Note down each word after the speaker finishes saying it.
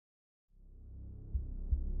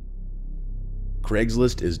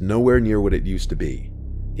Craigslist is nowhere near what it used to be.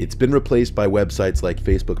 It's been replaced by websites like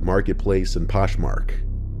Facebook Marketplace and Poshmark.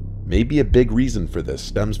 Maybe a big reason for this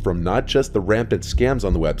stems from not just the rampant scams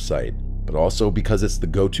on the website, but also because it's the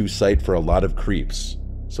go-to site for a lot of creeps.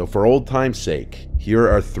 So for old time's sake, here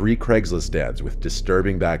are 3 Craigslist ads with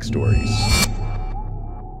disturbing backstories.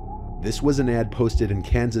 This was an ad posted in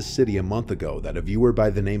Kansas City a month ago that a viewer by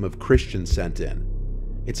the name of Christian sent in.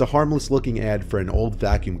 It's a harmless looking ad for an old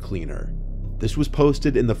vacuum cleaner. This was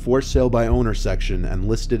posted in the for sale by owner section and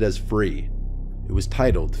listed as free. It was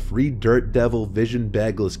titled, "Free Dirt Devil Vision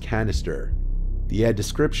Bagless Canister." The ad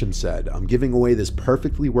description said, "I'm giving away this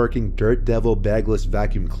perfectly working Dirt Devil bagless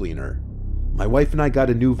vacuum cleaner. My wife and I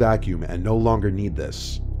got a new vacuum and no longer need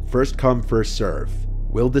this. First come, first serve.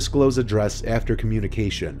 We'll disclose address after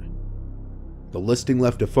communication." The listing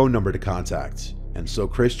left a phone number to contact, and so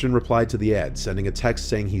Christian replied to the ad, sending a text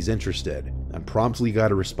saying he's interested, and promptly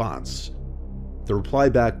got a response. The reply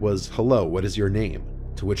back was, "Hello, what is your name?"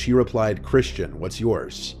 To which he replied, "Christian, what's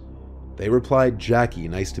yours?" They replied, "Jackie,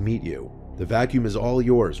 nice to meet you. The vacuum is all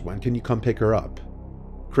yours, when can you come pick her up?"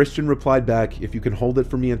 Christian replied back, "If you can hold it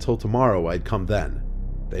for me until tomorrow, I'd come then."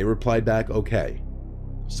 They replied back, "Okay."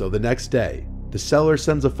 So the next day, the seller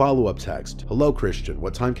sends a follow-up text, "Hello Christian,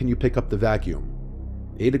 what time can you pick up the vacuum?"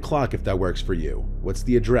 8 o'clock if that works for you. What's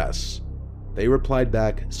the address?" They replied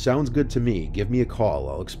back, "Sounds good to me, give me a call,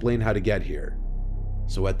 I'll explain how to get here."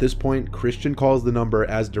 So at this point, Christian calls the number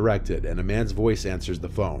as directed and a man's voice answers the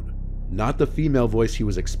phone. Not the female voice he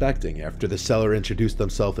was expecting after the seller introduced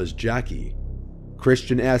himself as Jackie.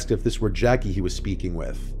 Christian asked if this were Jackie he was speaking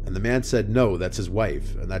with, and the man said no, that's his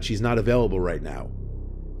wife, and that she's not available right now.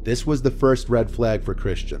 This was the first red flag for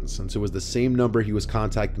Christian, since it was the same number he was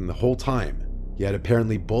contacting the whole time, yet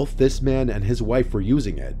apparently both this man and his wife were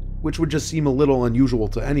using it, which would just seem a little unusual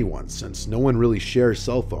to anyone since no one really shares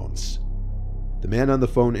cell phones. The man on the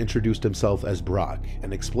phone introduced himself as Brock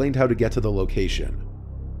and explained how to get to the location.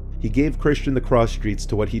 He gave Christian the cross streets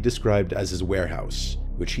to what he described as his warehouse,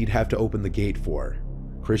 which he'd have to open the gate for.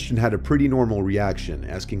 Christian had a pretty normal reaction,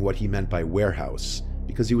 asking what he meant by warehouse,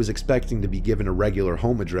 because he was expecting to be given a regular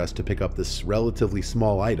home address to pick up this relatively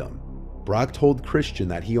small item. Brock told Christian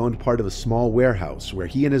that he owned part of a small warehouse where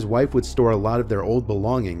he and his wife would store a lot of their old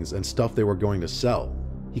belongings and stuff they were going to sell.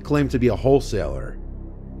 He claimed to be a wholesaler.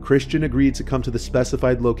 Christian agreed to come to the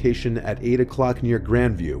specified location at 8 o'clock near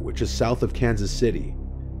Grandview, which is south of Kansas City.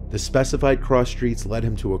 The specified cross streets led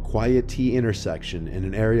him to a quiet T intersection in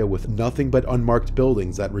an area with nothing but unmarked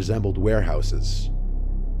buildings that resembled warehouses.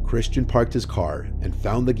 Christian parked his car and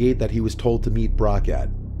found the gate that he was told to meet Brock at.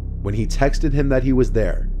 When he texted him that he was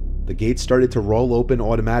there, the gate started to roll open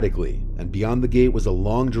automatically, and beyond the gate was a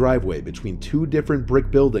long driveway between 2 different brick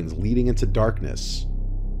buildings leading into darkness.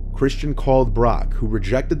 Christian called Brock, who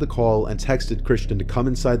rejected the call and texted Christian to come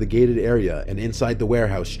inside the gated area and inside the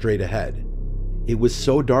warehouse straight ahead. It was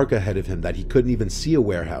so dark ahead of him that he couldn't even see a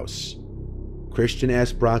warehouse. Christian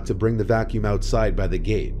asked Brock to bring the vacuum outside by the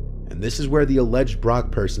gate, and this is where the alleged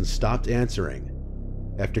Brock person stopped answering.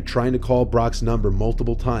 After trying to call Brock's number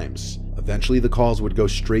multiple times, eventually the calls would go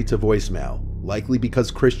straight to voicemail, likely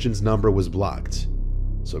because Christian's number was blocked.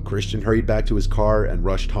 So Christian hurried back to his car and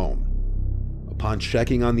rushed home. Upon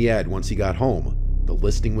checking on the ad once he got home, the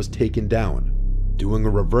listing was taken down. Doing a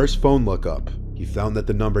reverse phone lookup, he found that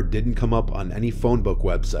the number didn't come up on any phone book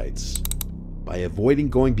websites. By avoiding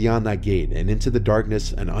going beyond that gate and into the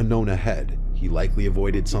darkness and unknown ahead, he likely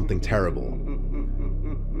avoided something terrible.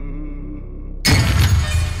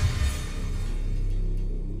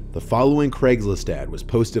 The following Craigslist ad was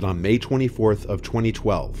posted on May 24th of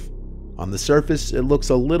 2012. On the surface, it looks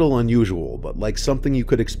a little unusual, but like something you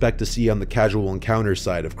could expect to see on the casual encounter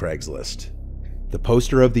side of Craigslist. The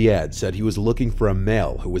poster of the ad said he was looking for a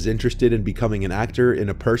male who was interested in becoming an actor in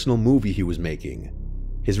a personal movie he was making.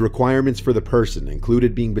 His requirements for the person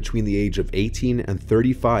included being between the age of 18 and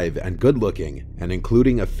 35 and good-looking, and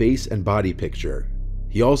including a face and body picture.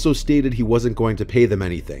 He also stated he wasn't going to pay them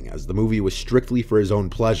anything, as the movie was strictly for his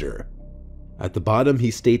own pleasure. At the bottom,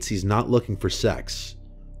 he states he's not looking for sex.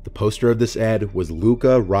 The poster of this ad was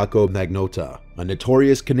Luca Rocco Magnotta, a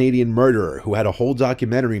notorious Canadian murderer who had a whole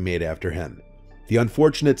documentary made after him. The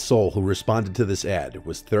unfortunate soul who responded to this ad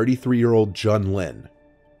was 33-year-old Jun Lin.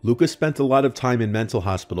 Luca spent a lot of time in mental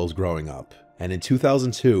hospitals growing up, and in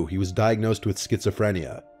 2002 he was diagnosed with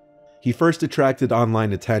schizophrenia. He first attracted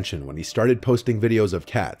online attention when he started posting videos of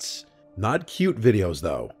cats. Not cute videos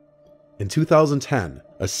though. In 2010,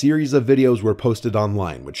 a series of videos were posted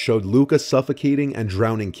online which showed Luca suffocating and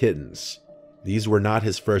drowning kittens. These were not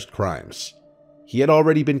his first crimes. He had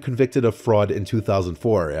already been convicted of fraud in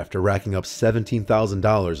 2004 after racking up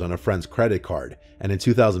 $17,000 on a friend's credit card, and in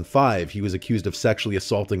 2005 he was accused of sexually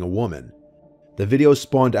assaulting a woman. The video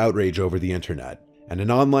spawned outrage over the internet, and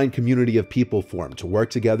an online community of people formed to work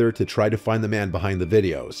together to try to find the man behind the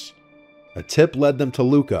videos. A tip led them to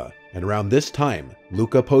Luca, and around this time,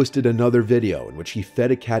 Luca posted another video in which he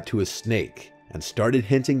fed a cat to a snake and started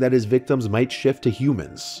hinting that his victims might shift to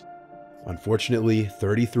humans. Unfortunately,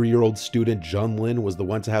 33-year-old student Jun Lin was the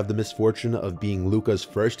one to have the misfortune of being Luca's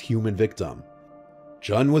first human victim.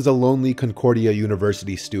 Jun was a lonely Concordia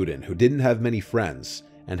University student who didn't have many friends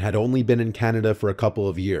and had only been in Canada for a couple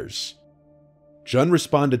of years. Jun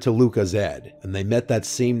responded to Luca's ad, and they met that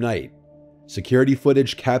same night. Security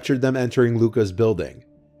footage captured them entering Luca's building,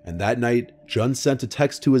 and that night, Jun sent a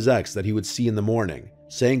text to his ex that he would see in the morning,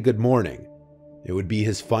 saying good morning. It would be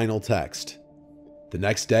his final text. The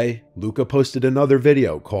next day, Luca posted another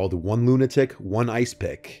video called One Lunatic, One Ice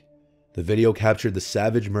Pick. The video captured the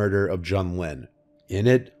savage murder of Jun Lin. In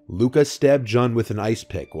it, Luca stabbed Jun with an ice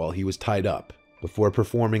pick while he was tied up, before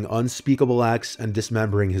performing unspeakable acts and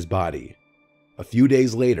dismembering his body. A few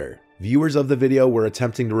days later, viewers of the video were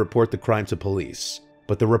attempting to report the crime to police,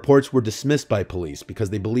 but the reports were dismissed by police because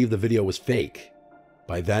they believed the video was fake.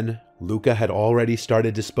 By then, Luca had already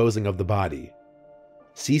started disposing of the body.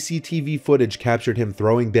 CCTV footage captured him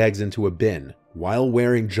throwing bags into a bin while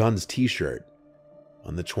wearing Jun's t-shirt.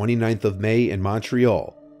 On the 29th of May in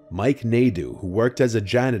Montreal, Mike Nadeau, who worked as a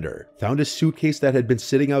janitor, found a suitcase that had been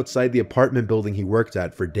sitting outside the apartment building he worked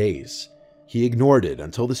at for days. He ignored it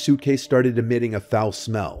until the suitcase started emitting a foul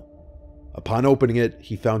smell. Upon opening it,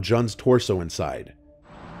 he found Jun's torso inside.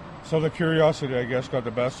 So the curiosity, I guess, got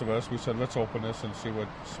the best of us. We said, let's open this and see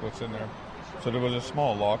what's in there. So there was a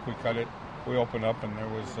small lock. We cut it. We opened up and there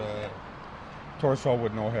was a torso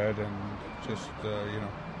with no head and just,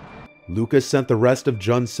 Lucas sent the rest of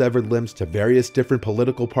Jun's severed limbs to various different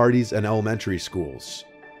political parties and elementary schools.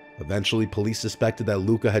 Eventually, police suspected that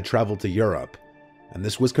Luca had traveled to Europe, and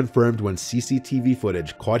this was confirmed when CCTV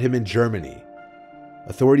footage caught him in Germany.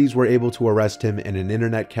 Authorities were able to arrest him in an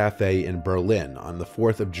internet cafe in Berlin on the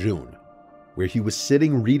 4th of June, where he was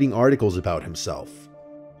sitting reading articles about himself.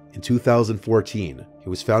 In 2014, he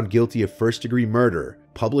was found guilty of first-degree murder,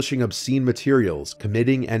 publishing obscene materials,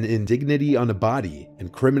 committing an indignity on a body,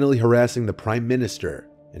 and criminally harassing the Prime Minister,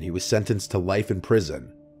 and he was sentenced to life in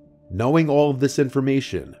prison. Knowing all of this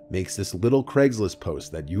information makes this little Craigslist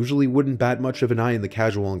post that usually wouldn't bat much of an eye in the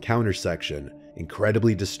casual encounter section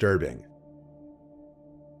incredibly disturbing.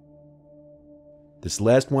 This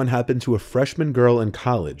last one happened to a freshman girl in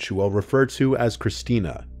college who I'll refer to as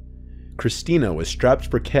Christina. Christina was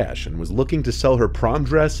strapped for cash and was looking to sell her prom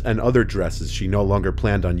dress and other dresses she no longer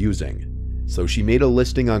planned on using. So she made a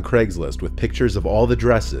listing on Craigslist with pictures of all the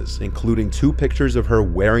dresses, including 2 pictures of her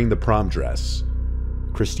wearing the prom dress.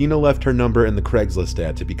 Christina left her number in the Craigslist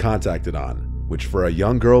ad to be contacted on, which for a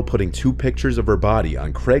young girl putting 2 pictures of her body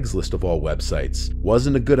on Craigslist of all websites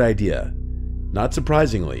wasn't a good idea. Not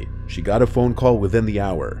surprisingly, she got a phone call within the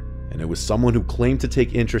hour, and it was someone who claimed to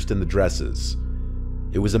take interest in the dresses.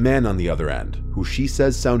 It was a man on the other end, who she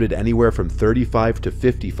says sounded anywhere from 35 to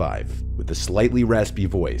 55, with a slightly raspy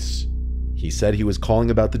voice. He said he was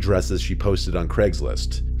calling about the dresses she posted on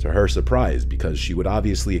Craigslist, to her surprise because she would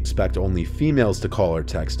obviously expect only females to call or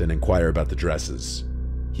text and inquire about the dresses.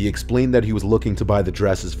 He explained that he was looking to buy the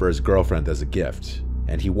dresses for his girlfriend as a gift,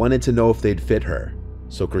 and he wanted to know if they'd fit her,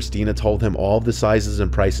 so Christina told him all of the sizes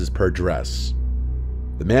and prices per dress.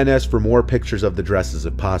 The man asked for more pictures of the dresses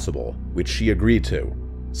if possible, which she agreed to.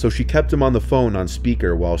 So she kept him on the phone on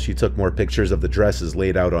speaker while she took more pictures of the dresses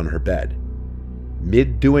laid out on her bed.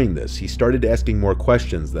 Mid doing this, he started asking more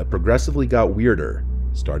questions that progressively got weirder,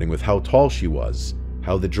 starting with how tall she was,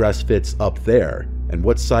 how the dress fits up there, and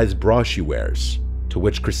what size bra she wears, to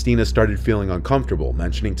which Christina started feeling uncomfortable,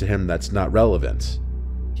 mentioning to him that's not relevant.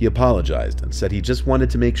 He apologized and said he just wanted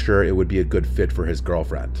to make sure it would be a good fit for his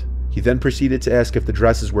girlfriend. He then proceeded to ask if the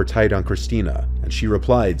dresses were tight on Christina, and she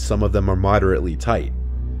replied some of them are moderately tight.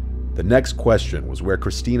 The next question was where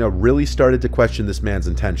Christina really started to question this man's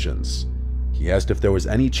intentions. He asked if there was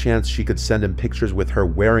any chance she could send him pictures with her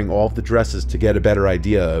wearing all of the dresses to get a better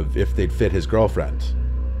idea of if they'd fit his girlfriend.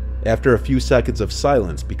 After a few seconds of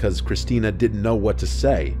silence because Christina didn't know what to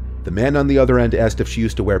say, the man on the other end asked if she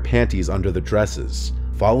used to wear panties under the dresses,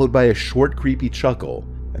 followed by a short creepy chuckle,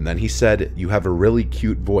 and then he said, "You have a really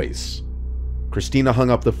cute voice." Christina hung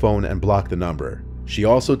up the phone and blocked the number. She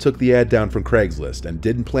also took the ad down from Craigslist and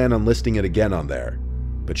didn't plan on listing it again on there.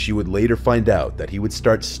 But she would later find out that he would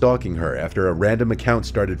start stalking her after a random account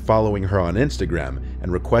started following her on Instagram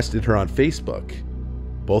and requested her on Facebook.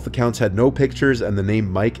 Both accounts had no pictures and the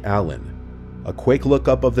name Mike Allen. A quick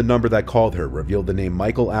lookup of the number that called her revealed the name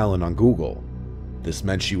Michael Allen on Google. This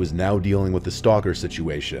meant she was now dealing with the stalker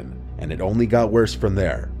situation, and it only got worse from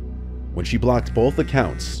there. When she blocked both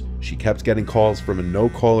accounts, she kept getting calls from a no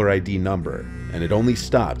caller ID number, and it only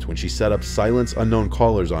stopped when she set up silence unknown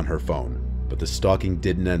callers on her phone. But the stalking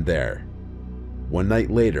didn't end there. One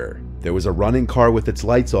night later, there was a running car with its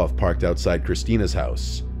lights off parked outside Christina's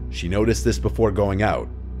house. She noticed this before going out.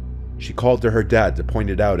 She called to her dad to point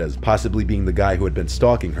it out as possibly being the guy who had been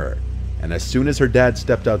stalking her, and as soon as her dad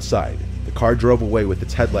stepped outside, the car drove away with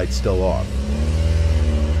its headlights still off.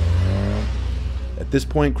 At this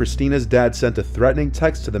point, Christina's dad sent a threatening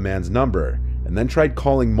text to the man's number, and then tried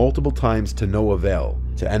calling multiple times to no avail,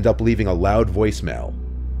 to end up leaving a loud voicemail.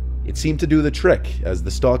 It seemed to do the trick, as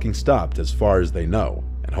the stalking stopped as far as they know,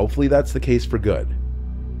 and hopefully that's the case for good.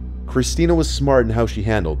 Christina was smart in how she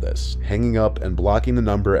handled this, hanging up and blocking the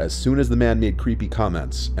number as soon as the man made creepy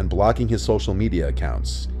comments, and blocking his social media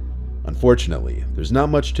accounts. Unfortunately, there's not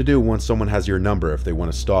much to do once someone has your number if they want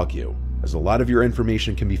to stalk you, as a lot of your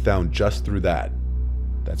information can be found just through that.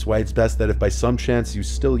 That's why it's best that if by some chance you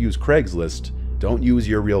still use Craigslist, don't use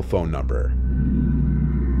your real phone number.